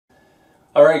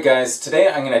Alright guys, today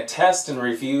I'm going to test and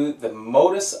review the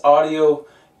Motus Audio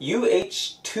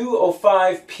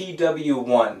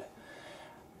UH205PW1.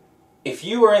 If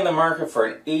you are in the market for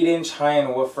an 8-inch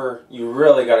high-end woofer, you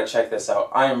really got to check this out.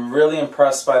 I am really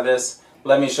impressed by this.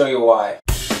 Let me show you why.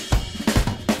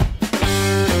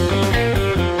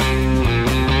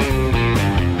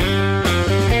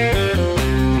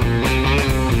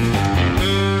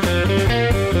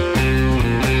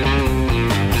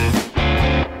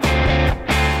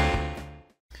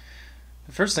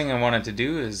 The first thing I wanted to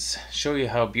do is show you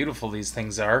how beautiful these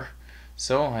things are.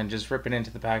 So I'm just ripping into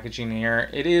the packaging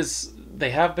here. They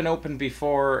have been opened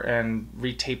before and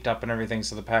retaped up and everything,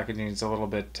 so the packaging is a little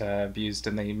bit abused,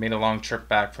 and they made a long trip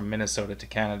back from Minnesota to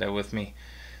Canada with me.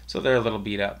 So they're a little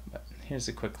beat up. But here's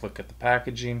a quick look at the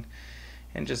packaging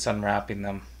and just unwrapping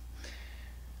them.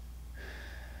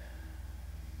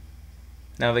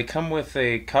 Now they come with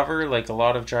a cover like a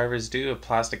lot of drivers do, a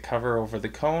plastic cover over the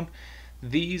cone.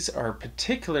 These are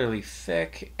particularly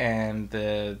thick, and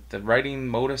the writing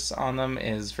Motus on them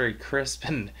is very crisp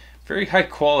and very high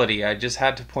quality. I just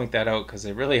had to point that out because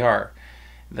they really are.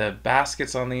 The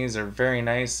baskets on these are very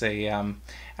nice. They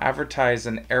advertise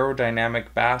an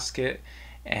aerodynamic basket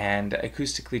and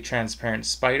acoustically transparent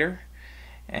spider,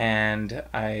 and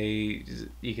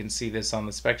you can see this on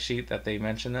the spec sheet that they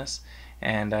mention this.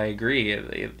 And I agree,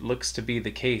 it looks to be the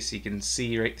case. You can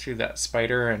see right through that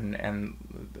spider, and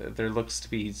there looks to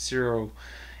be zero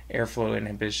airflow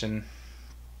inhibition.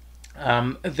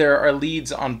 There are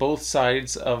leads on both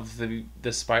sides of the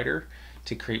spider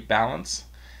to create balance.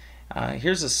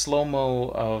 Here's a slow-mo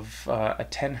of a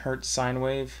 10 Hz sine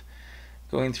wave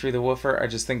going through the woofer. I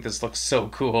just think this looks so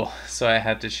cool, so I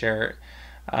had to share it.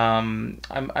 I'm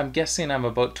guessing I'm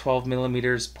about 12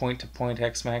 millimeters point-to-point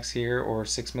X-Max here, or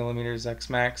 6 millimeters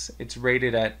X-Max. It's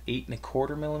rated at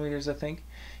 8¼ millimeters, I think.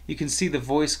 You can see the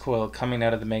voice coil coming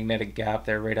out of the magnetic gap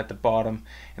there right at the bottom,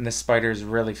 and the spider is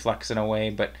really flexing away,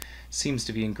 but seems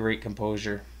to be in great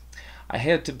composure. I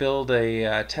had to build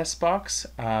a test box.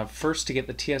 First, to get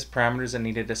the TS parameters, I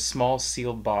needed a small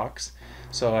sealed box.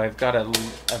 So I've got a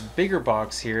bigger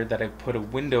box here that I've put a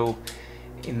window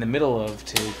in the middle of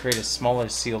to create a smaller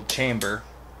sealed chamber,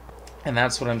 and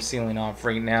that's what I'm sealing off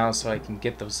right now so I can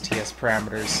get those TS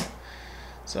parameters.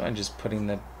 So I'm just putting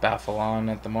the baffle on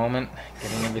at the moment,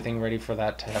 getting everything ready for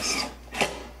that test.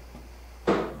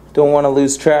 Don't want to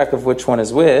lose track of which one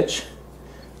is which,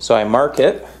 so I mark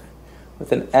it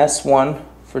with an S1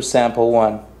 for sample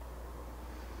 1.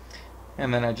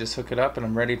 And then I just hook it up and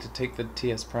I'm ready to take the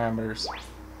TS parameters.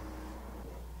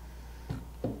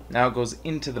 Now it goes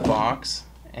into the box,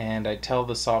 and I tell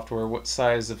the software what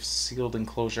size of sealed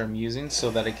enclosure I'm using so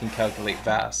that it can calculate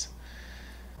VAS.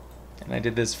 And I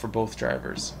did this for both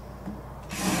drivers.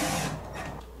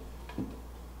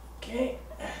 Okay.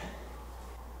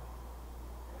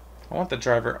 I want the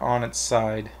driver on its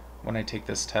side when I take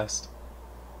this test.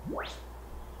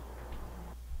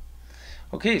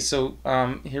 Okay, so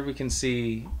here we can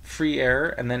see free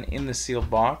air and then in the sealed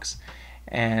box.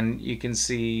 And you can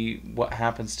see what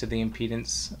happens to the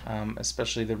impedance,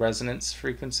 especially the resonance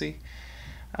frequency.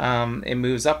 It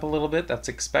moves up a little bit, that's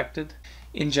expected.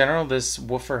 In general, this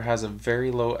woofer has a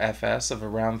very low FS of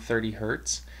around 30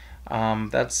 Hz.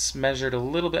 That's measured a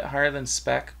little bit higher than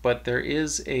spec, but there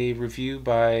is a review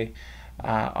by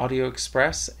Audio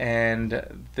Express,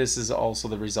 and this is also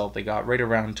the result they got, right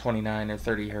around 29 or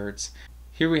 30 Hz.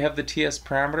 Here we have the TS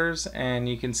parameters, and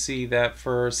you can see that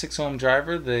for a 6-ohm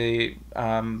driver, the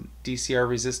DCR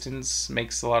resistance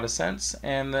makes a lot of sense,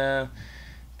 and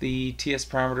the TS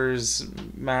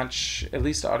parameters match at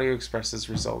least Audio Express's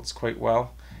results quite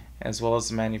well as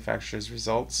the manufacturer's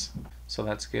results, so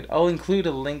that's good. I'll include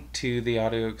a link to the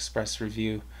Audio Express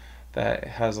review that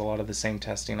has a lot of the same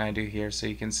testing I do here, so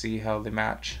you can see how they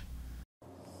match.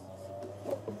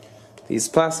 These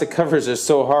plastic covers are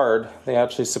so hard, they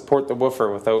actually support the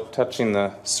woofer without touching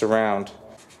the surround.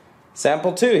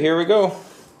 Sample 2, here we go.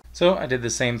 So I did the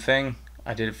same thing.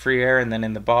 I did free air and then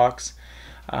in the box.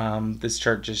 This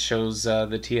chart just shows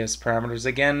the TS parameters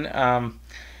again.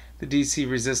 The DC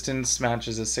resistance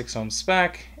matches a 6-ohm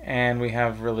spec, and we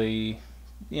have really,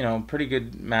 pretty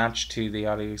good match to the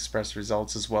Audio Express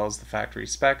results as well as the factory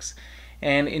specs.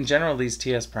 And in general, these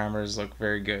TS parameters look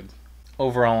very good.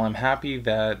 Overall, I'm happy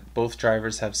that both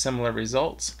drivers have similar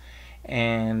results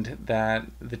and that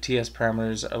the TS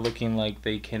parameters are looking like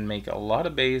they can make a lot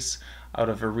of bass out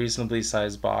of a reasonably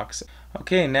sized box.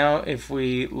 Okay, now if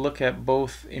we look at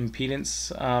both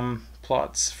impedance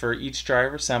plots for each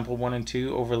driver, sample 1 and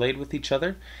 2 overlaid with each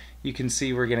other, you can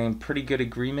see we're getting pretty good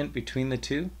agreement between the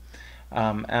two.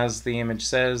 As the image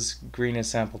says, green is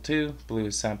sample 2, blue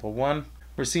is sample 1.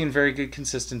 We're seeing very good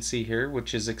consistency here,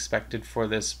 which is expected for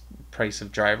this price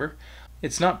of driver.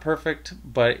 It's not perfect,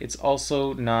 but it's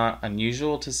also not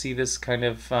unusual to see this kind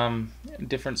of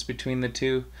difference between the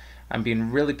two. I'm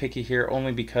being really picky here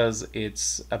only because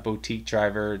it's a boutique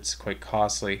driver, it's quite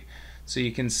costly. So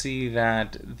you can see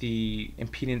that the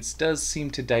impedance does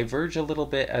seem to diverge a little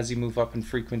bit as you move up in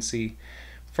frequency,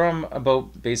 from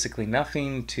about basically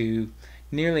nothing to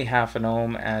nearly half an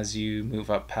ohm as you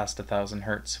move up past 1000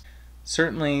 hertz.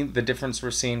 Certainly the difference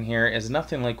we're seeing here is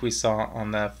nothing like we saw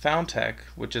on the Fountech,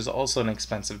 which is also an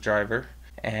expensive driver,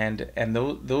 and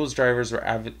those drivers were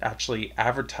actually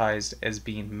advertised as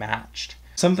being matched.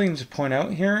 Something to point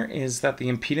out here is that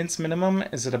the impedance minimum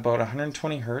is at about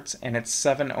 120 hertz and it's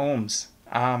 7 ohms.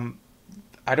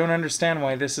 I don't understand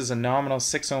why this is a nominal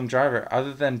 6 ohm driver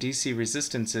other than DC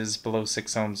resistance is below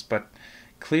 6 ohms, but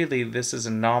clearly this is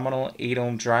a nominal 8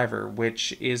 ohm driver,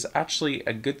 which is actually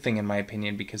a good thing in my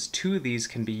opinion because 2 of these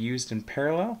can be used in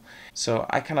parallel. So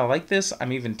I kind of like this.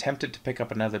 I'm even tempted to pick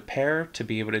up another pair to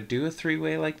be able to do a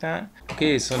 3-way like that.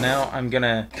 Okay, so now I'm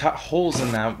gonna cut holes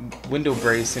in that window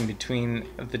brace in between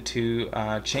the 2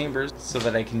 chambers so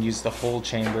that I can use the whole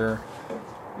chamber.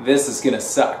 This is gonna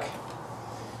suck.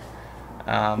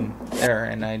 There,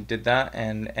 and I did that,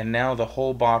 and now the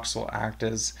whole box will act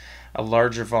as a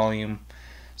larger volume.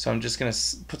 So I'm just going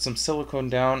to put some silicone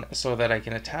down so that I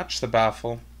can attach the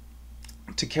baffle.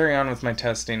 To carry on with my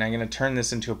testing, I'm going to turn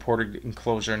this into a ported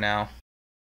enclosure now.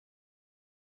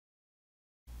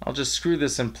 I'll just screw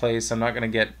this in place. I'm not going to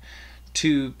get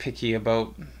too picky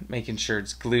about making sure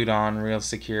it's glued on, real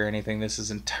secure, anything. This is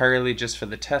entirely just for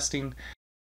the testing.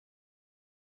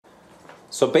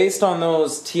 So based on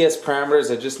those TS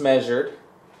parameters I just measured,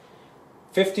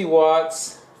 50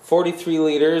 watts, 43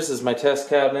 liters is my test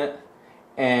cabinet,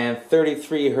 and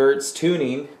 33 hertz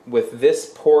tuning with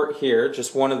this port here,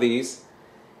 just one of these,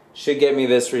 should get me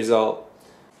this result.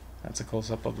 That's a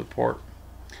close-up of the port.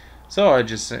 So I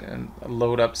just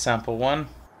load up sample 1.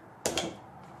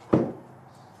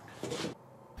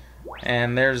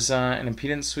 And there's an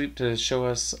impedance sweep to show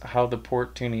us how the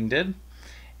port tuning did.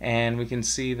 And we can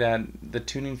see that the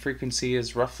tuning frequency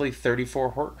is roughly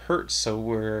 34 hertz, so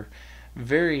we're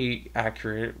very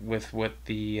accurate with what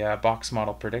the box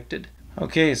model predicted.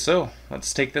 Okay, so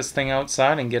let's take this thing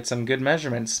outside and get some good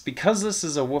measurements. Because this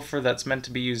is a woofer that's meant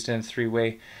to be used in a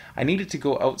 3-way, I needed to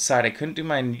go outside. I couldn't do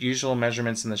my usual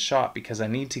measurements in the shop because I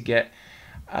need to get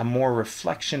a more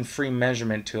reflection-free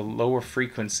measurement to a lower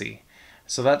frequency.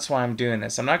 So that's why I'm doing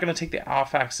this. I'm not going to take the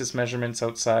off-axis measurements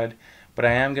outside, but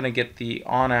I am going to get the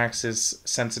on-axis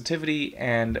sensitivity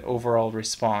and overall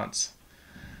response.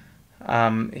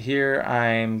 Here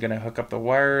I'm going to hook up the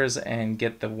wires and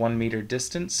get the 1 meter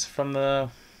distance from the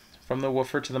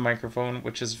woofer to the microphone,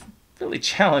 which is really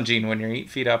challenging when you're 8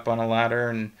 feet up on a ladder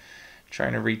and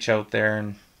trying to reach out there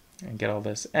and get all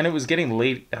this. And it was getting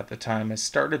late at the time. I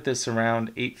started this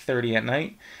around 8:30 at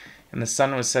night and the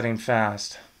sun was setting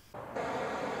fast.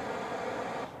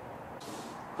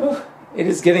 Ooh. It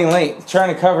is getting late.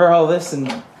 Trying to cover all this in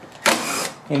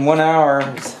 1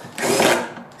 hour.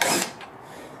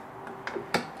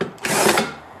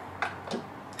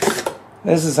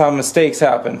 This is how mistakes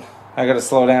happen. I gotta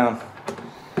slow down.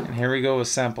 And here we go with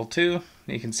sample 2.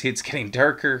 You can see it's getting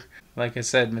darker. Like I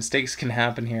said, mistakes can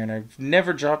happen here, and I've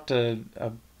never dropped a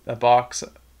box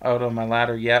out on my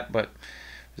ladder yet, but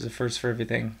there's a first for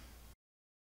everything.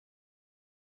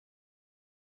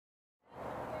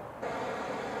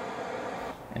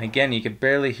 And again, you could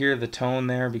barely hear the tone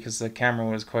there because the camera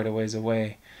was quite a ways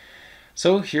away.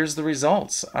 So here's the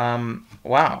results.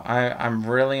 Wow, I'm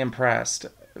really impressed.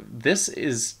 This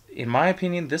is, in my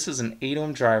opinion, this is an 8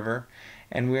 ohm driver,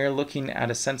 and we're looking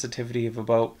at a sensitivity of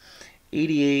about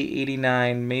 88,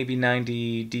 89, maybe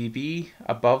 90 dB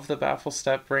above the baffle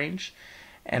step range.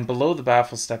 And below the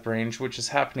baffle step range, which is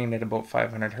happening at about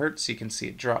 500 hertz, you can see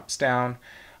it drops down.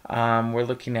 We're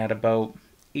looking at about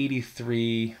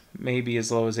 83, maybe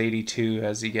as low as 82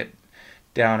 as you get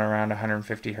down around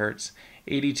 150 hertz.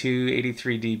 82,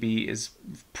 83 dB is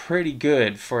pretty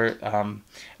good for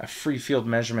a free field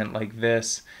measurement like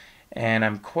this, and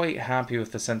I'm quite happy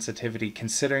with the sensitivity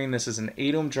considering this is an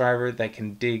 8 ohm driver that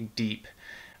can dig deep.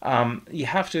 You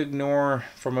have to ignore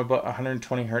from about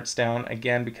 120 hertz down,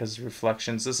 again because of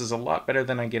reflections. This is a lot better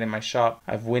than I get in my shop.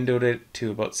 I've windowed it to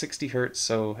about 60 hertz,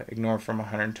 so ignore from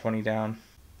 120 down.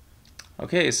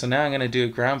 Okay, so now I'm going to do a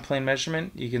ground plane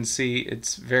measurement. You can see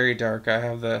it's very dark. I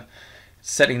have the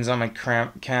settings on my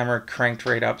camera cranked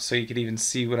right up so you could even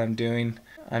see what I'm doing.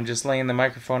 I'm just laying the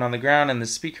microphone on the ground and the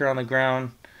speaker on the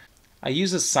ground. I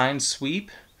use a sine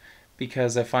sweep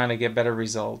because I find I get better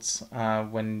results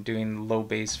when doing low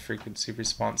bass frequency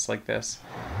response like this.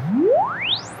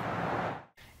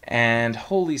 And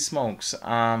holy smokes,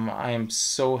 I am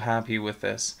so happy with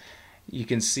this. You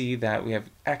can see that we have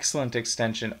excellent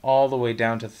extension all the way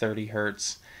down to 30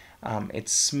 Hertz.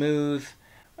 It's smooth.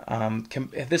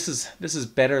 This is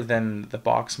better than the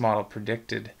box model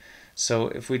predicted. So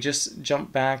if we just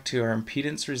jump back to our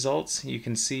impedance results, you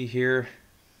can see here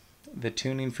the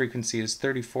tuning frequency is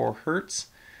 34 Hertz,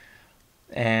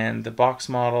 and the box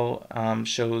model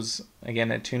shows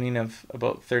again a tuning of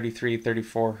about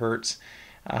 33-34 Hertz.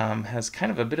 Has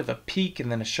kind of a bit of a peak and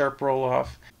then a sharp roll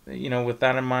off. You know, with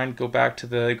that in mind, go back to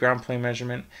the ground plane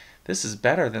measurement. This is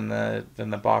better than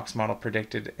the box model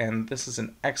predicted, and this is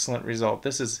an excellent result.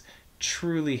 This is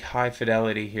truly high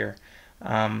fidelity here.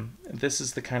 This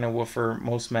is the kind of woofer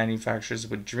most manufacturers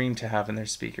would dream to have in their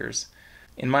speakers.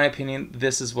 In my opinion,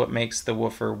 this is what makes the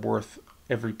woofer worth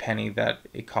every penny that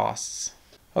it costs.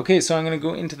 Okay, so I'm going to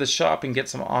go into the shop and get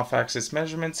some off-axis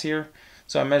measurements here.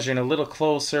 So I'm measuring a little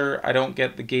closer. I don't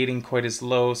get the gating quite as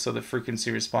low, so the frequency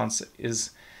response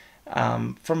is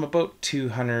from about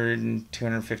 200 and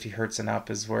 250 Hertz and up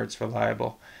is where it's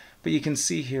reliable. But you can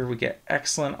see here we get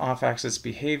excellent off-axis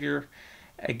behavior.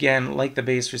 Again, like the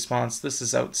bass response, this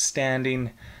is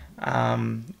outstanding.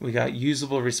 We got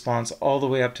usable response all the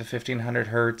way up to 1500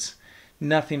 Hertz.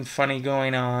 Nothing funny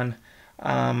going on.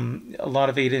 A lot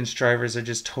of 8-inch drivers are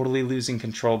just totally losing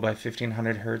control by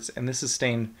 1500 Hertz, and this is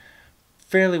staying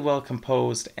fairly well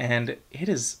composed, and it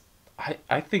is,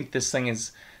 I think this thing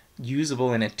is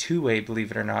usable in a two-way,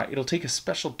 believe it or not. It'll take a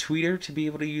special tweeter to be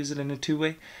able to use it in a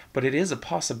two-way, but it is a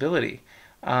possibility.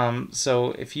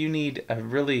 So if you need a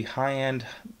really high-end,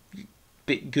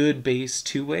 good bass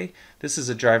two-way, this is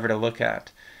a driver to look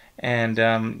at. And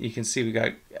you can see we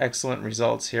got excellent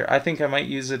results here. I think I might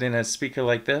use it in a speaker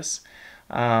like this.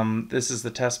 This is the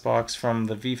test box from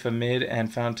the VIFA Mid and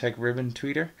Foundtech Ribbon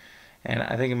tweeter, and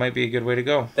I think it might be a good way to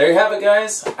go. There you have it,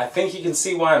 guys. I think you can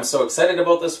see why I'm so excited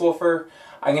about this woofer.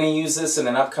 I'm going to use this in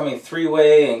an upcoming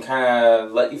three-way and kind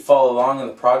of let you follow along in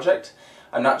the project.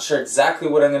 I'm not sure exactly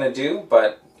what I'm going to do,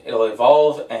 but it'll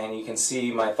evolve, and you can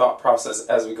see my thought process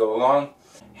as we go along.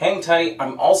 Hang tight.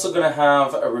 I'm also going to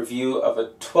have a review of a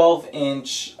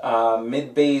 12-inch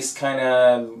mid-bass kind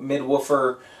of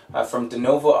mid-woofer from De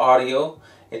Novo Audio.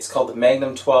 It's called the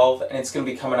Magnum 12, and it's going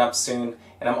to be coming up soon.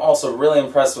 And I'm also really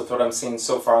impressed with what I'm seeing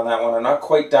so far on that one. I'm not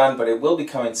quite done, but it will be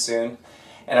coming soon.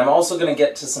 And I'm also going to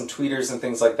get to some tweeters and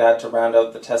things like that to round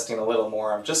out the testing a little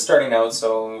more. I'm just starting out,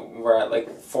 so we're at like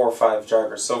 4 or 5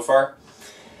 drivers so far.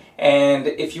 And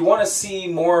if you want to see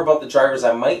more about the drivers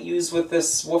I might use with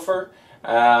this woofer,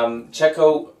 check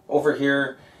out over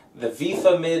here the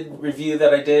VIFA Mid review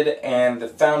that I did and the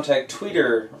Foundtech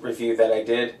tweeter review that I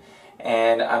did.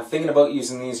 And I'm thinking about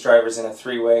using these drivers in a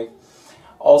three-way.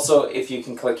 Also, if you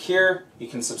can click here, you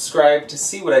can subscribe to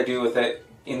see what I do with it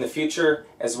in the future,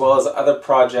 as well as other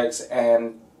projects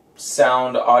and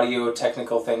sound, audio,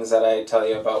 technical things that I tell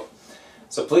you about.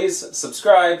 So please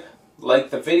subscribe, like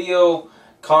the video,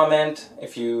 comment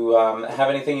if you have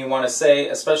anything you want to say,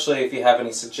 especially if you have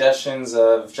any suggestions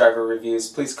of driver reviews.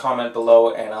 Please comment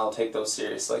below and I'll take those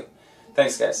seriously.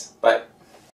 Thanks, guys. Bye.